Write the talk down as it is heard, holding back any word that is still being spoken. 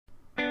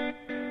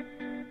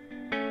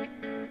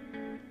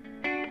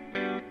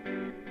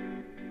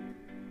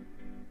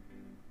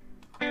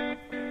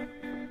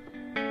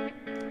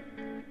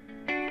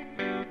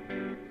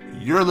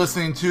You're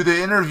listening to The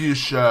Interview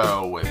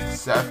Show with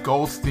Seth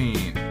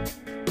Goldstein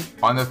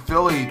on the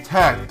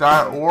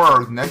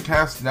PhillyTech.org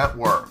Netcast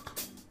Network.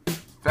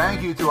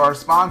 Thank you to our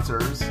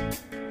sponsors,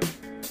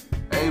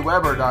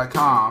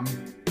 aweber.com,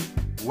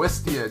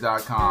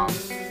 Wistia.com,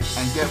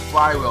 and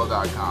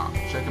getflywheel.com.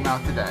 Check them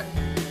out today.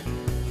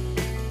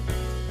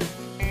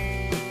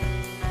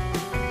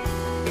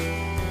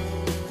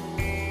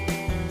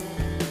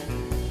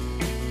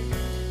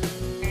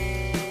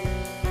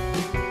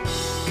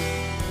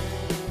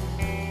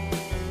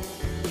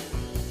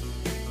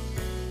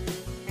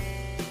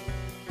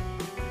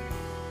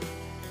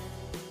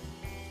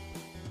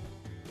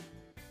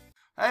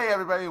 Hey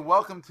everybody,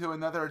 welcome to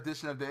another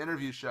edition of The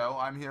Interview Show.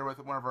 I'm here with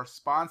one of our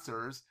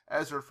sponsors,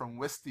 Ezra from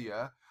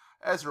Wistia.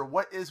 Ezra,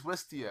 what is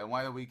Wistia and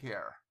why do we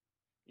care?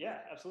 Yeah,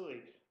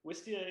 absolutely.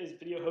 Wistia is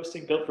video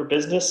hosting built for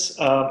business.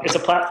 It's a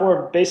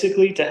platform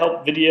basically to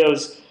help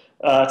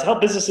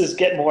businesses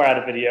get more out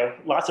of video.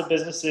 Lots of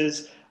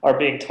businesses are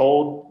being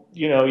told,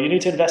 you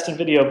need to invest in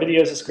video.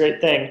 Video is this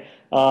great thing.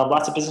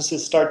 Lots of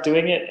businesses start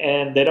doing it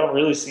and they don't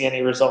really see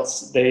any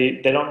results.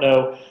 They don't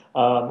know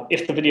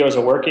if the videos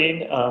are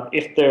working,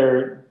 if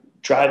they're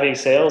driving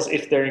sales,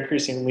 if they're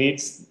increasing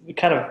leads.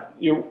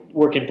 You're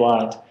working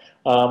blind.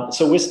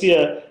 So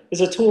Wistia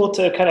is a tool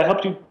to kind of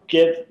help you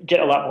get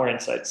a lot more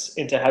insights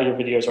into how your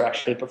videos are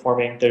actually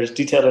performing. There's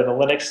detailed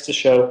analytics to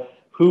show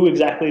who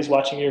exactly is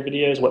watching your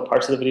videos, what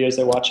parts of the videos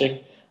they're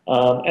watching,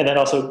 and then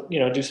also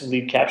do some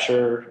lead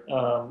capture,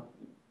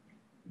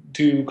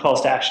 do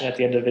calls to action at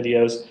the end of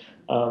videos,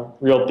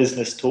 real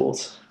business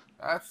tools.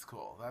 That's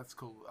cool. That's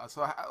cool.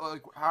 So,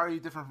 how are you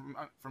different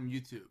from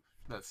YouTube?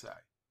 Let's say.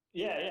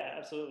 Yeah,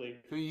 absolutely.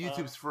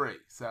 YouTube's free,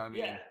 so I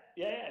mean.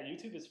 Yeah.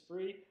 YouTube is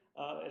free.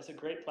 It's a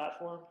great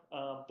platform,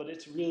 but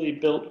it's really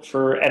built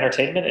for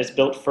entertainment. It's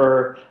built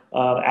for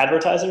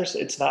advertisers.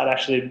 It's not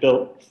actually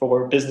built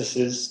for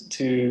businesses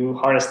to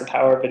harness the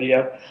power of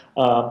video.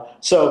 There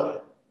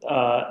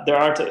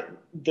aren't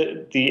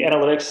the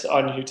analytics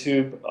on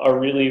YouTube are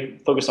really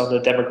focused on the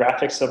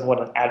demographics of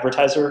what an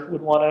advertiser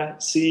would want to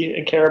see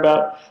and care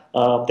about.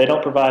 They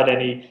don't provide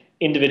any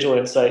individual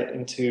insight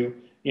into,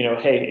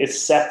 hey, is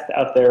Seth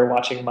out there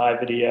watching my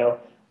video?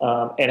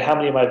 And how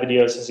many of my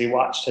videos has he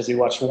watched? Has he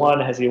watched one?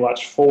 Has he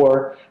watched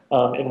four?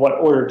 In what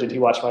order did he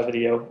watch my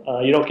video?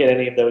 You don't get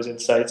any of those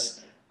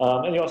insights.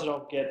 And you also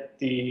don't get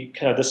the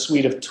kind of the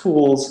suite of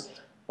tools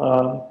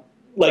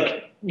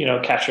like,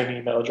 capturing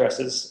email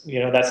addresses.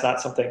 That's not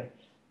something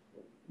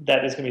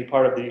that is going to be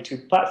part of the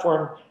YouTube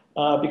platform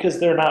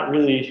because they're not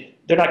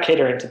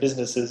catering to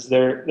businesses.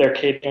 They're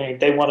catering,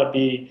 they want to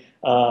be,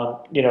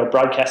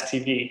 broadcast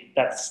TV.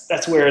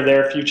 That's where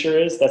their future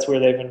is. That's where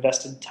they've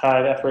invested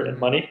time, effort, and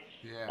money.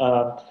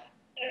 Yeah.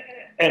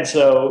 And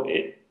so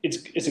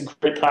it's a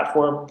great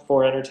platform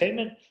for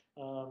entertainment.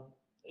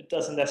 It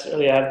doesn't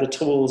necessarily have the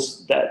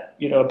tools that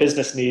a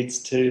business needs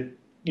to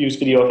use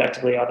video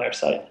effectively on their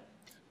site.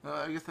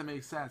 I guess that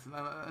makes sense.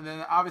 And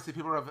then obviously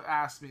people have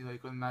asked me,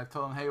 like when I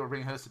told them, hey, we're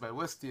being hosted by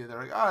Wistia,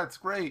 they're like, oh, it's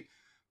great,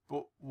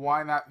 but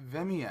why not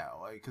Vimeo?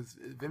 Like, because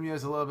Vimeo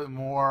is a little bit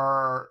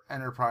more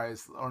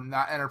enterprise, or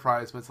not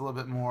enterprise, but it's a little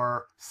bit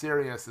more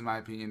serious in my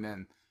opinion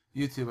than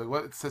YouTube. Like,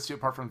 what sets you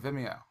apart from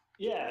Vimeo?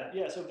 Yeah.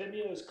 So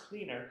Vimeo is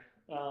cleaner.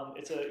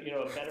 It's a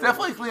better. It's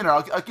definitely cleaner.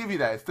 I'll give you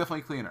that. It's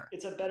definitely cleaner.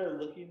 It's a better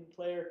looking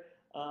player,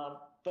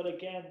 but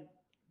again,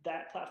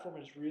 that platform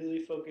is really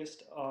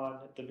focused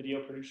on the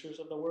video producers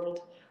of the world,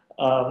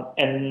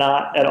 and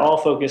not at all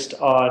focused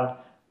on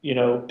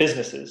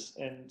businesses.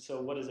 And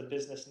so, what does a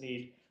business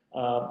need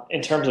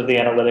in terms of the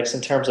analytics, in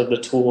terms of the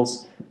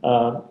tools?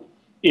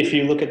 If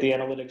you look at the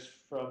analytics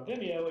from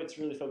Vimeo, it's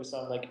really focused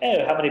on like,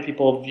 hey, how many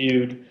people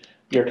viewed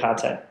your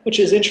content, which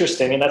is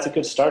interesting, and that's a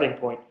good starting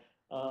point.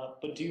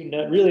 But do you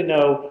really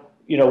know,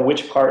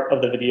 which part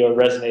of the video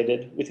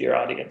resonated with your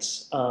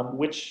audience?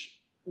 Which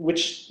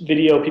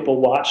video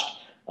people watched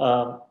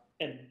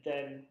and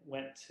then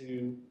went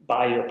to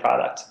buy your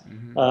product?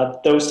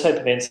 Mm-hmm. Those type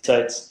of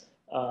insights.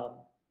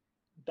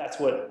 That's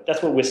what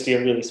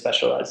Wistia really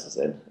specializes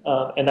in,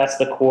 and that's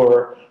the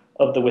core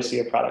of the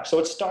Wistia product. So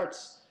it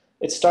starts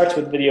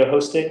with video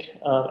hosting,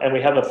 and we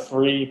have a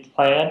free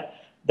plan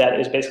that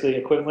is basically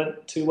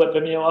equivalent to what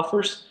Vimeo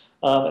offers.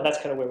 And that's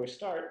kind of where we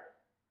start.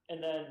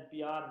 And then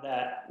beyond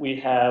that, we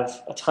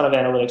have a ton of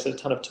analytics and a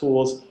ton of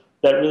tools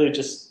that really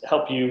just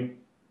help you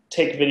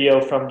take video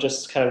from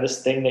just kind of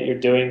this thing that you're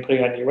doing,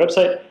 putting on your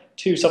website,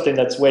 to something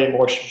that's way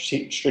more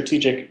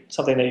strategic,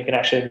 something that you can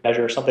actually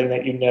measure, something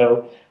that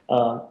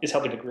is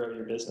helping to grow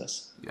your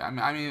business. Yeah,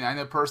 I mean, I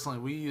know personally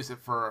we use it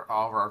for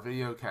all of our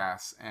video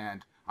casts,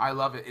 and I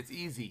love it. It's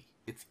easy.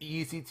 It's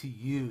easy to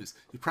use.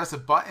 You press a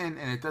button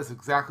and it does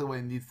exactly what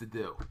it needs to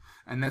do,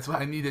 and that's what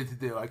I needed to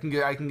do. I can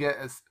get a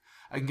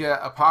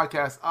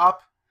podcast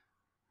up,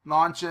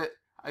 launch it.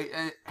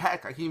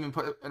 Heck, I can even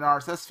put an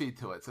RSS feed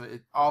to it. So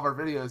all of our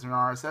videos are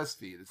an RSS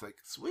feed. It's like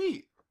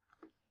sweet.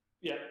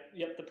 Yep.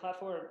 The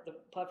platform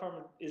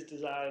is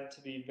designed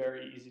to be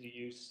very easy to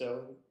use,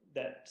 so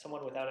that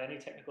someone without any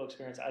technical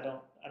experience, I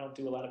don't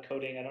do a lot of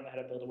coding. I don't know how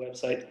to build a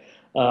website,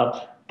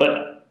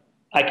 but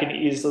I can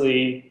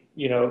easily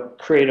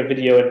create a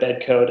video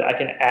embed code. I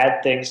can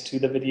add things to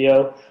the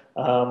video.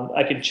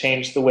 I can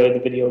change the way the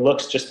video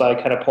looks just by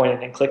kind of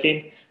pointing and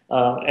clicking.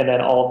 And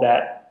then all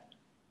that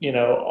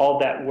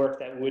work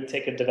that would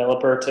take a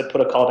developer to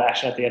put a call to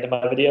action at the end of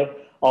my video,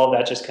 all of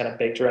that just kind of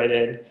baked right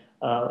in.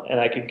 And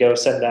I could go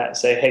send that and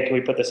say, hey, can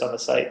we put this on the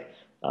site?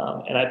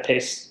 And I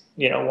paste,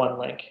 one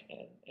link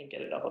and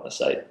get it up on the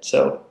site.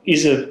 So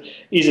ease of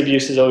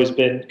use has always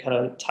been kind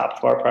of top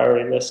of our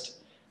priority list.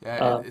 Yeah,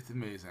 Um, it's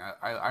amazing.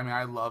 I mean,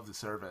 I love the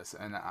service,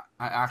 and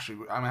I'm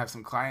gonna have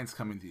some clients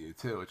coming to you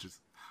too, which is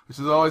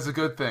always a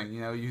good thing.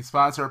 You know, you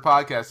sponsor a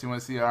podcast, you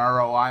want to see an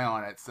ROI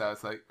on it, so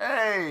it's like,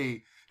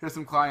 hey, here's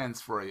some clients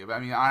for you. But I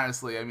mean,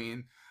 honestly, I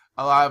mean,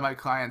 a lot of my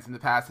clients in the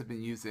past have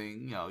been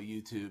using,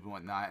 YouTube and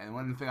whatnot, and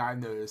one thing I've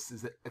noticed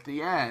is that at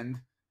the end,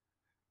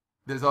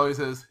 there's always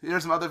those,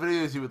 here's some other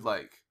videos you would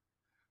like.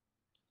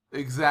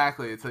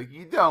 Exactly. It's like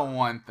you don't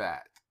want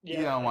that. You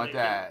yeah, don't and want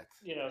that.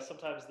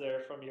 sometimes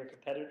they're from your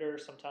competitor,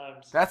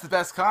 sometimes. That's the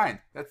best kind.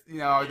 That's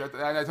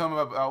I told them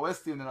about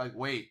Wistia, and they're like,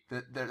 "Wait,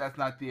 that's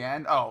not the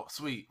end." Oh,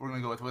 sweet, we're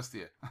gonna go with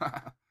Wistia.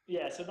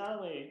 Yeah, so not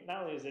only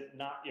is it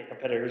not your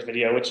competitor's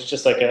video, which is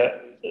just like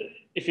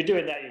if you're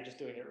doing that, you're just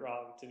doing it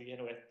wrong to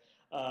begin with.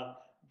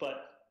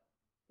 But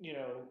you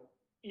know,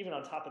 even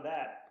on top of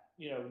that,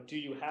 do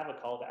you have a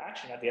call to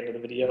action at the end of the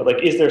video?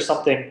 Like, is there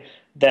something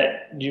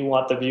that you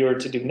want the viewer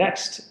to do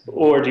next,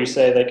 or do you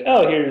say like,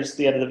 oh, here's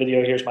the end of the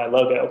video, here's my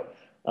logo?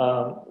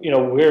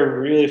 We're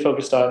really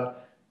focused on,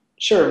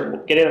 sure,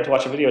 getting them to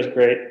watch a video is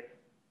great,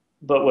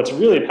 but what's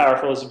really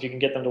powerful is if you can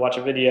get them to watch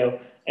a video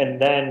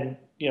and then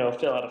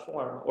fill out a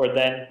form or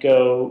then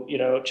go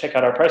check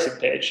out our pricing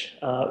page.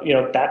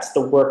 That's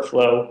the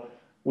workflow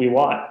we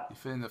want. You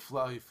fit in the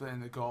flow. You fit in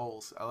the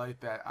goals. I like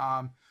that.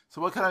 So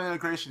what kind of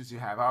integrations do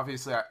you have?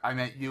 Obviously, I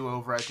met you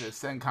over at the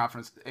Ascend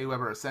conference,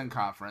 AWeber Ascend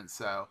conference.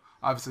 So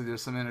obviously,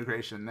 there's some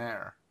integration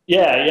there.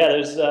 Yeah.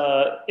 There's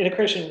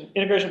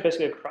integration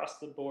basically across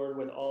the board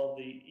with all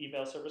the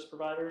email service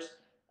providers,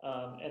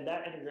 and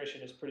that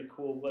integration is pretty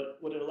cool.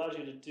 What it allows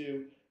you to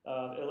do,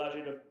 it allows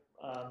you to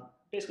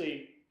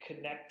basically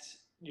connect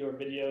your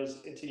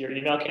videos into your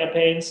email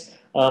campaigns.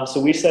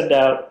 So we send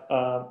out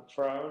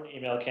for our own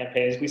email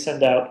campaigns, we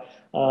send out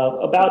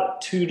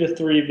about 2 to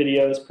 3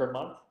 videos per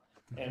month.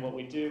 And what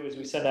we do is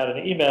we send out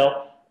an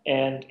email,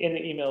 and in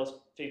the email is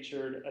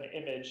featured an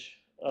image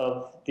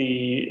of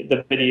the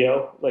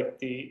video, like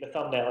the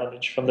thumbnail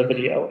image from the Mm-hmm.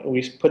 video, and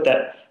we put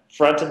that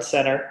front and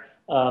center,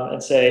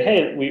 and say,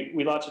 hey,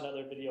 we launched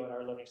another video in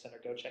our learning center,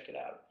 go check it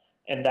out.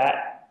 And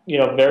that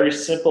very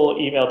simple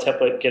email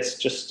template gets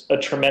just a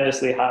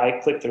tremendously high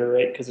click-through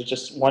rate because it's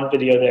just one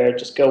video there,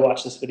 just go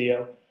watch this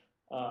video.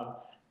 um,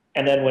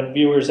 and then when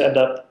viewers end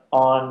up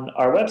on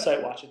our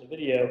website watching the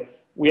video,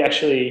 we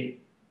actually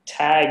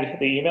tag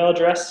the email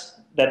address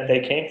that they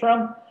came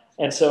from.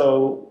 And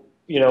so,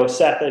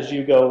 Seth, as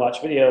you go watch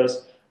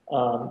videos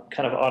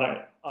kind of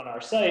on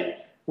our site,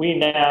 we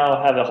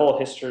now have a whole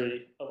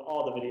history of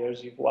all the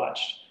videos you've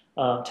watched,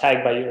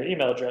 tagged by your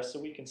email address. So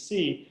we can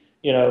see,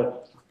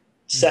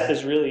 Seth Mm-hmm.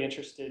 is really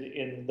interested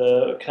in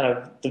the kind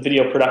of the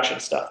video production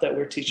stuff that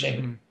we're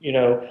teaching.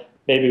 Mm-hmm.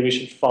 Maybe we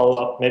should follow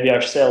up. Maybe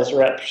our sales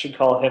rep should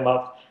call him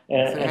up Say,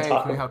 and hey, can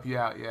talk. we help you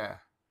out? Yeah.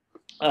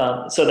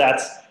 So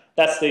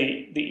that's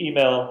the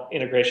email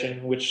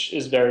integration, which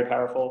is very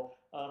powerful.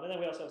 And then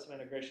we also have some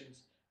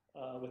integrations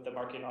with the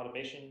marketing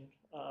automation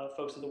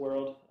folks of the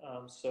world.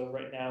 So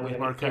right now we Like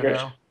have an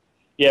integration. Marketo.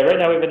 Yeah, right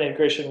now we have an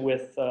integration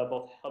with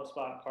both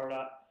HubSpot and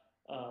Pardot.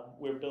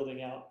 We're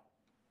building out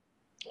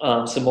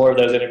some more of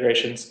those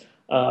integrations,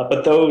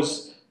 but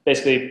those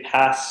basically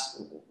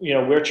pass.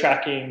 We're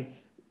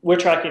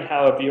tracking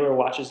how a viewer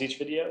watches each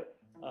video.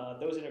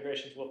 Those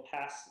integrations will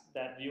pass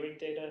that viewing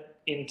data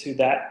into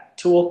that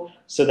tool,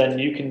 so then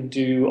you can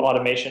do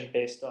automation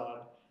based on,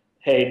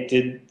 hey,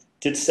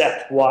 did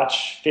Seth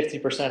watch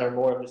 50% or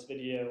more of this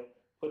video?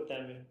 Put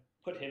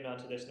him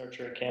onto this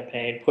nurturing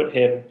campaign. Put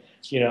him,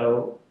 you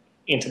know,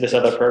 into this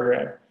other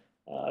program.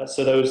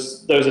 So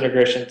those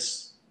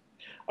integrations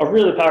are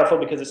really powerful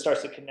because it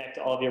starts to connect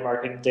all of your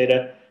marketing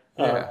data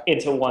Yeah.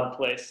 into one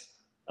place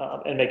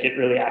and make it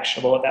really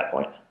actionable at that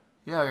point.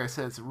 Yeah, like I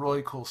said, it's a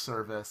really cool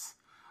service.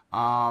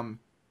 Um,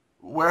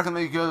 where can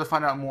they go to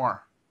find out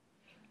more?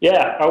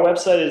 Yeah, our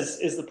website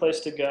is the place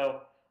to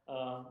go.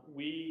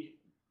 We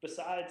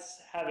besides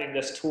having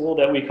this tool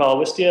that we call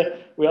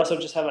Wistia, we also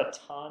just have a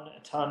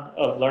ton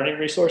of learning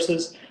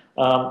resources.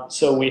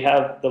 So we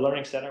have the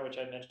Learning Center, which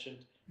I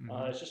mentioned.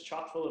 Mm-hmm. It's just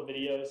chock full of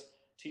videos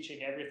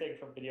teaching everything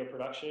from video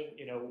production.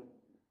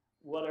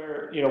 What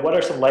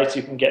are some lights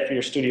you can get for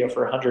your studio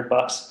for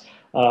 $100?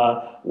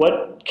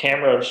 What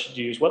camera should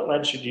you use? What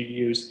lens should you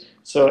use?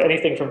 So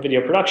anything from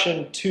video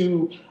production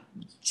to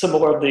some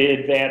more of the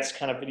advanced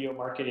kind of video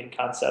marketing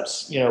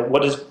concepts.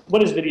 What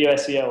is video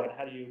SEO and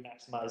how do you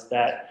maximize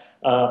that?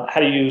 How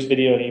do you use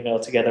video and email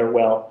together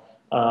well?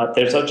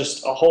 There's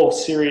just a whole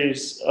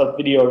series of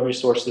video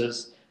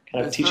resources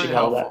kind of It's very teaching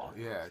all that. helpful.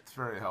 Yeah, it's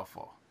very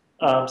helpful.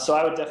 So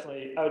I would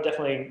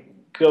definitely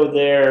go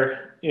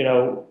there.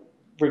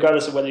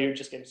 Regardless of whether you're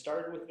just getting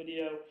started with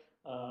video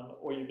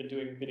or you've been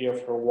doing video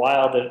for a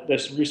while,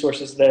 there's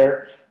resources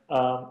there.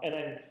 And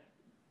then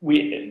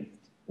we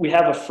we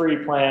have a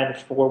free plan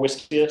for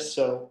Wistia,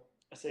 so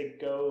I say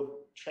go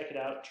check it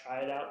out, try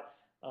it out.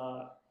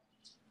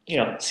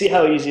 See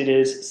how easy it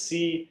is.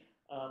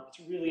 It's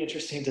really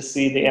interesting to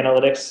see the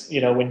analytics.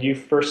 When you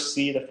first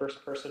see the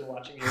first person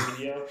watching your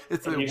video,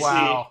 It's and like, you see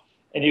wow.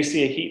 and you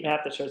see a heat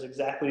map that shows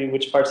exactly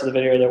which parts of the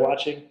video they're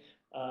watching.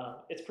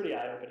 It's pretty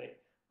eye opening.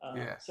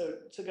 Yeah. So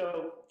to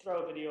go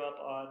throw a video up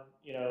on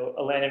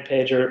a landing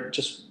page or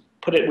just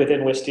put it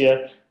within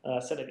Wistia,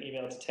 send an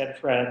email to 10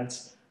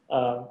 friends.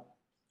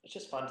 It's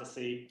just fun to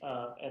see,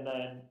 and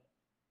then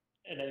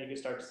you can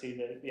start to see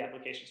the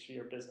applications for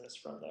your business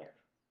from there.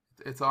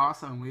 It's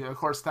awesome. We of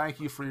course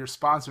thank you for your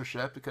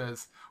sponsorship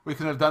because we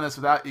couldn't have done this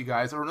without you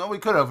guys. Or no, we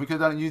could have. We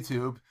could have done it on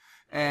YouTube.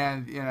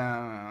 And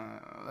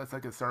let's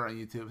not get started on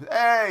YouTube.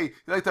 Hey,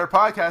 you liked our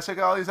podcast? Check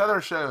out all these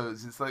other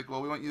shows. It's like,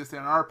 well, we want you to stay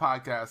on our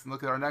podcast and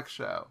look at our next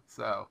show.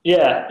 So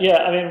Yeah, yeah.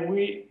 I mean,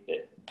 we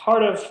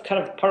part of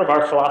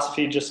our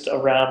philosophy just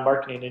around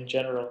marketing in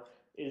general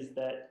is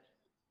that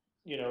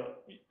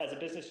as a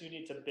business, you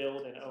need to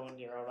build and own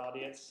your own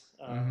audience.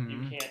 You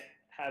mm-hmm. can't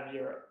have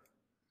your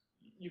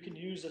you can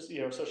use this,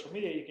 social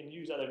media, you can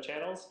use other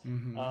channels,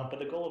 Mm-hmm. but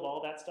the goal of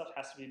all that stuff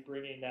has to be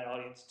bringing that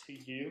audience to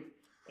you,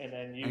 and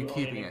then And you owning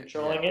keeping and it. Yeah.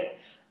 controlling it.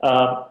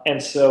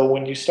 And so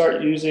when you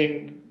start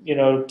using,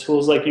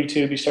 tools like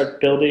YouTube, you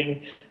start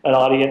building an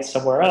audience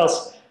somewhere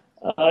else.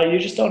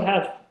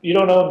 You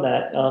don't own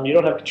that. You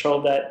don't have control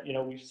of that.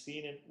 We've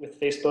seen it with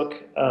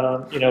Facebook.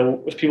 With More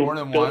people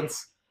than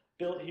once.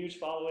 build huge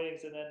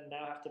followings and then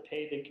now have to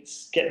pay to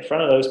get in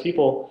front of those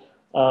people.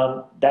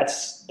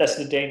 That's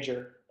the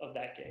danger of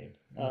that game.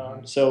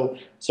 Mm-hmm.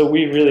 So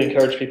we really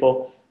encourage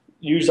people,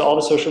 use all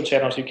the social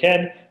channels you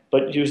can,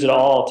 but use it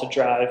all to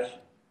drive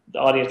the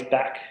audience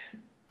back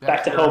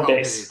Back to to your home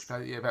base.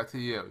 homepage. Yeah, back to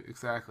you.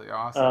 Exactly.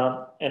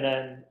 Awesome. And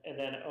then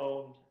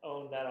own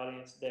that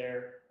audience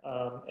there,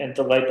 and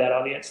delight that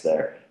audience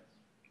there.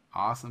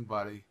 Awesome,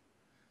 buddy.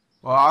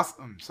 Well,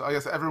 awesome. So I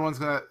guess everyone's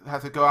gonna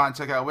have to go out and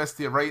check out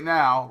Wistia right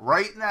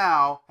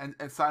now, and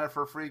sign up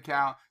for a free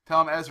account.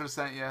 Tell them Ezra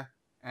sent you.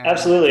 And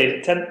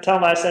Absolutely. Tell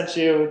them I sent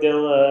you.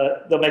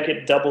 They'll make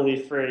it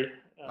doubly free.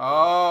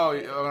 oh,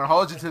 I'm gonna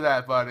hold you to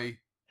that, buddy.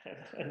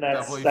 And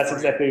that's Doubly that's free.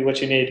 exactly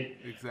what you need.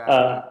 Exactly.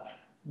 Uh,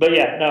 but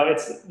yeah, no,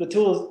 it's the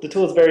tool. The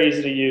tool is very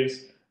easy to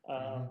use,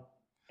 Hmm.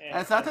 And and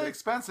it's not and that the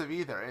expensive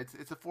either. It's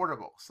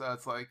affordable. So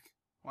it's like,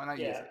 why not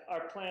use yeah, it?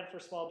 our plan for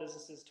small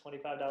businesses is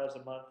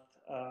 $25 a month.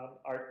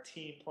 Our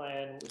team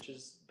plan, which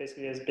is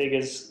basically as big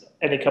as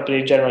any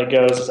company generally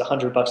goes, is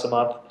 $100 a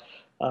month.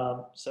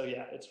 So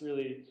yeah, it's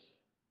really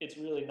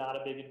not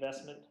a big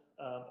investment.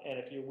 And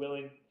if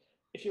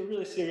you're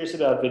really serious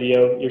about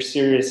video, you're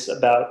serious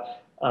about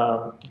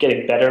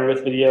getting better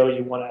with video,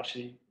 you want to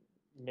actually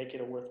make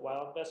it a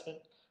worthwhile investment.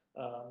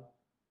 Um,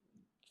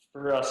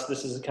 for us,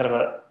 this is kind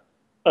of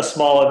a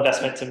small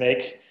investment to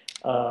make,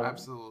 um,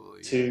 Absolutely.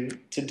 Yeah.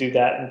 to do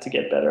that and to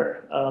get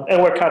better.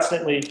 And we're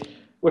constantly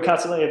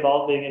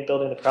evolving and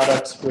building the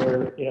products.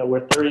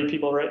 We're 30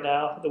 people right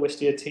now, the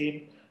Wistia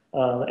team,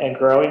 and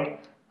growing.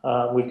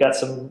 We've got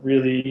some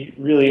really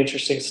really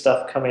interesting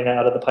stuff coming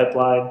out of the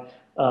pipeline,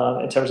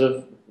 in terms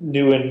of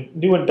new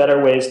and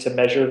better ways to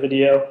measure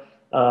video,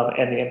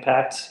 and the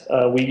impact.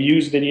 We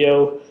use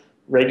video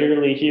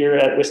regularly here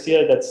at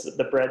Wistia. That's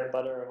the bread and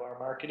butter of our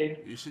marketing.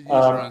 You should use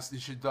your Um, own. You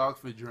should dog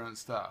food your own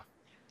stuff.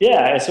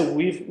 yeah, and so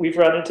we've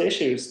run into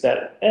issues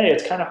that, hey,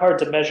 it's kind of hard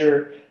to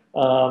measure,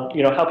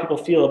 how people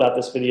feel about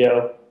this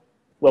video.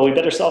 Well, we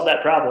better solve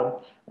that problem.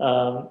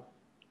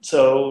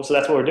 So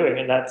that's what we're doing,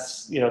 and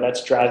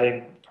that's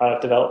driving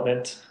product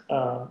development.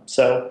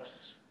 So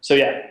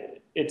yeah,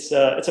 it's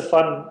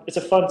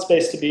a fun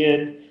space to be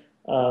in,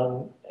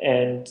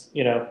 and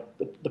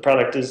the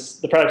product is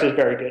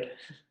very good. It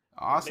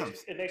Awesome.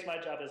 makes it makes my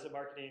job as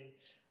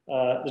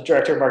the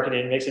director of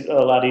marketing makes it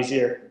a lot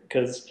easier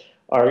because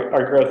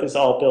our growth is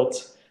all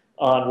built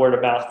on word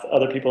of mouth,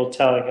 other people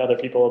telling other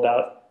people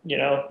about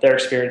their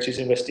experience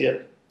using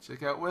Wistia.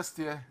 Check out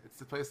Wistia. It's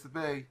the place to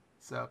be.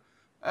 So,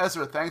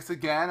 Ezra, thanks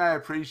again. I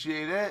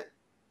appreciate it.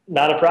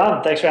 Not a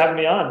problem. Thanks for having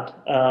me on.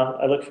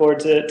 I look forward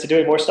to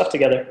doing more stuff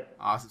together.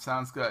 Awesome.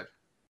 Sounds good.